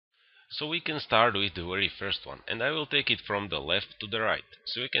So we can start with the very first one, and I will take it from the left to the right.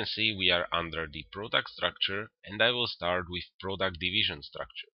 So you can see we are under the product structure, and I will start with product division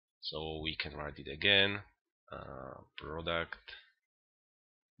structure. So we can write it again, product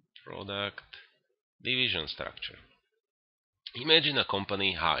division structure. Imagine a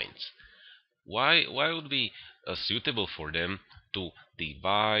company Heinz. Why would be suitable for them to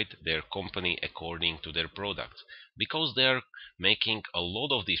divide their company according to their products? Because they are making a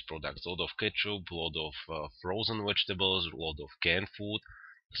lot of these products, a lot of ketchup, a lot of frozen vegetables, a lot of canned food.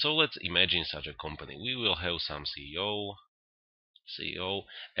 So let's imagine such a company. We will have some CEO,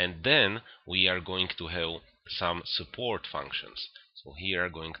 and then we are going to have some support functions. So here are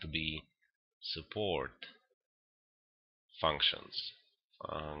going to be support functions,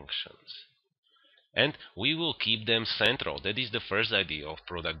 and we will keep them central. That is the first idea of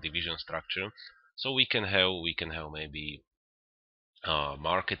product division structure. So we can have maybe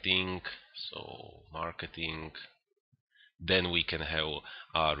marketing. So marketing. Then we can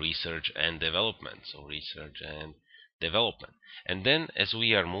have research and development. So research and development. And then as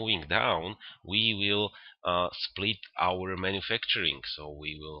we are moving down, we will split our manufacturing. So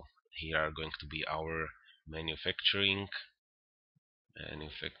we will here are going to be our manufacturing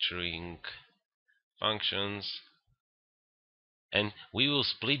functions, and we will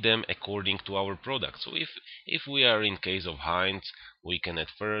split them according to our product. So if we are in case of Heinz, we can at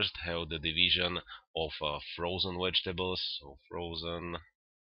first have the division of frozen vegetables. So frozen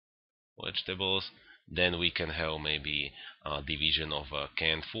vegetables. Then we can have maybe a division of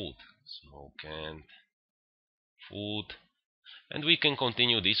canned food. So canned food, and we can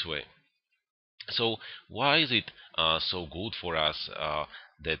continue this way. So why is it so good for us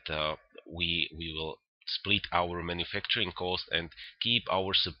that we will split our manufacturing cost and keep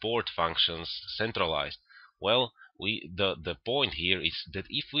our support functions centralized? Well, the point here is that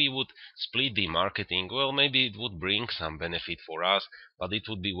if we would split the marketing, well, maybe it would bring some benefit for us, but it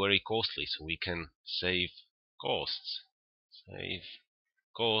would be very costly. So we can costs, save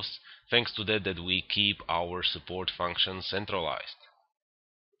costs, thanks to that we keep our support functions centralized.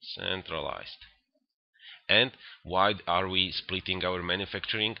 And why are we splitting our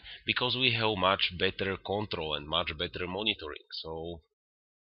manufacturing? Because we have much better control and much better monitoring. So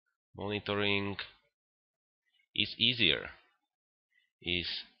monitoring is is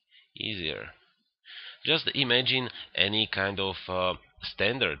easier. Just imagine any kind of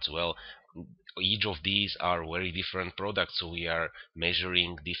standards. Well, each of these are very different products, so we are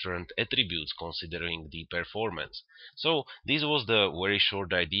measuring different attributes considering the performance. So this was the very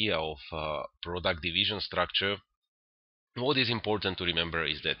short idea of product division structure. What is important to remember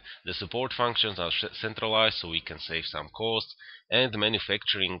is that the support functions are centralized, so we can save some costs, and the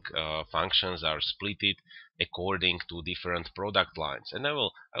manufacturing functions are splitted according to different product lines. And I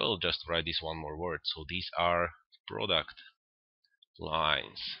will just write this one more word. So these are product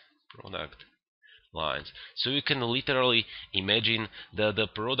lines. Product lines. So you can literally imagine the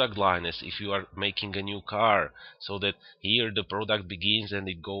product line as if you are making a new car, so that here the product begins and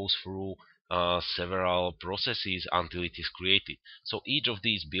it goes through several processes until it is created. So each of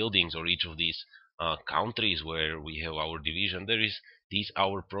these buildings or each of these countries where we have our division, there is this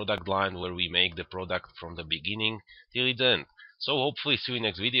our product line where we make the product from the beginning till its end. So hopefully see you in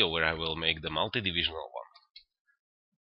next video where I will make the multi-divisional one.